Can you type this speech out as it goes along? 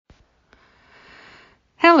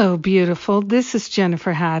Hello, beautiful. This is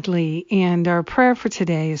Jennifer Hadley, and our prayer for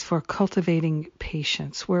today is for cultivating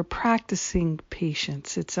patience. We're practicing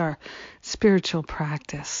patience. It's our spiritual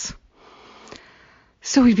practice.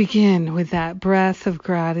 So we begin with that breath of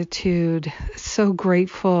gratitude. So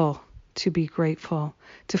grateful to be grateful,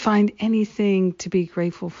 to find anything to be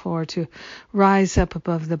grateful for, to rise up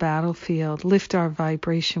above the battlefield, lift our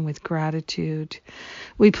vibration with gratitude.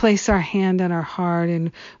 We place our hand on our heart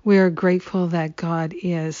and we are grateful that God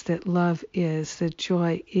is, that love is, that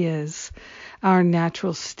joy is our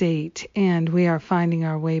natural state, and we are finding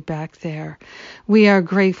our way back there. We are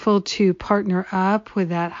grateful to partner up with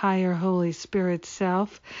that higher Holy Spirit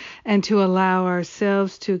self and to allow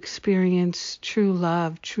ourselves to experience true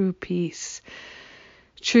love, true peace,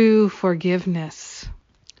 true forgiveness.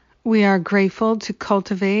 We are grateful to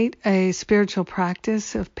cultivate a spiritual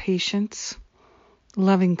practice of patience,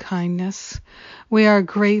 loving kindness. We are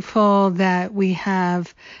grateful that we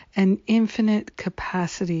have an infinite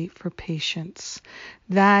capacity for patience.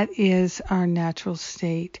 That is our natural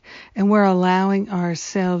state, and we're allowing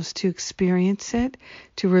ourselves to experience it,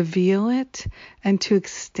 to reveal it, and to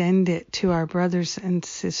extend it to our brothers and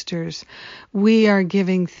sisters. We are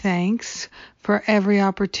giving thanks for every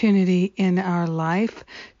opportunity in our life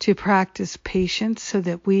to practice patience so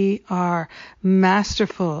that we are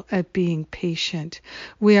masterful at being patient.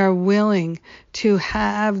 We are willing to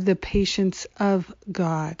have the patience of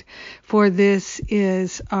God, for this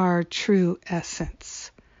is our true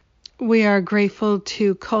essence. We are grateful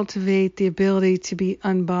to cultivate the ability to be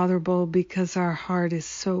unbotherable because our heart is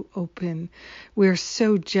so open. We're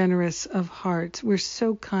so generous of heart. We're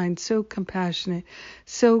so kind, so compassionate,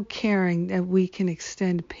 so caring that we can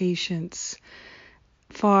extend patience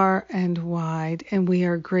far and wide. And we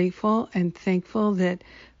are grateful and thankful that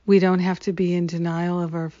we don't have to be in denial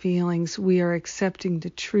of our feelings. We are accepting the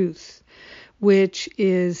truth, which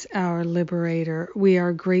is our liberator. We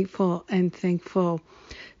are grateful and thankful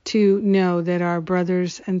to know that our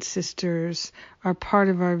brothers and sisters are part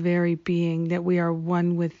of our very being, that we are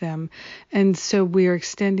one with them. And so we are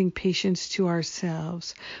extending patience to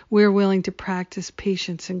ourselves. We're willing to practice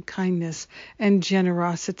patience and kindness and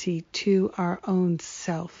generosity to our own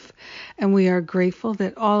self. And we are grateful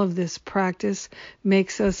that all of this practice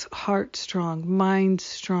makes us heart strong, mind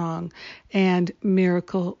strong, and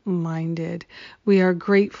miracle minded. We are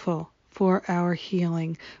grateful for our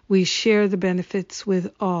healing. We share the benefits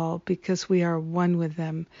with all because we are one with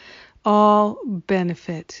them. All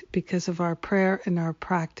benefit because of our prayer and our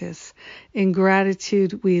practice. In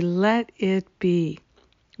gratitude, we let it be.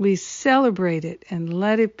 We celebrate it and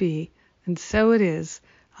let it be. And so it is.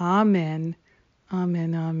 Amen.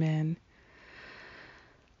 Amen. Amen.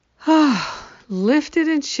 Lifted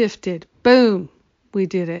and shifted. Boom. We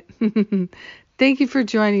did it. Thank you for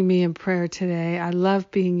joining me in prayer today. I love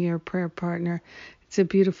being your prayer partner. It's a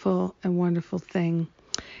beautiful and wonderful thing.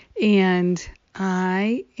 And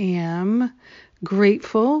I am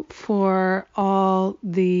grateful for all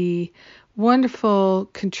the wonderful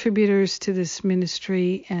contributors to this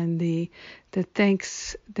ministry and the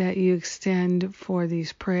thanks that you extend for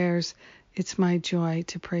these prayers. It's my joy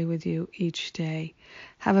to pray with you each day.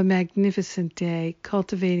 Have a magnificent day,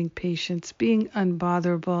 cultivating patience, being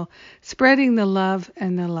unbotherable, spreading the love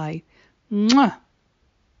and the light. Mwah!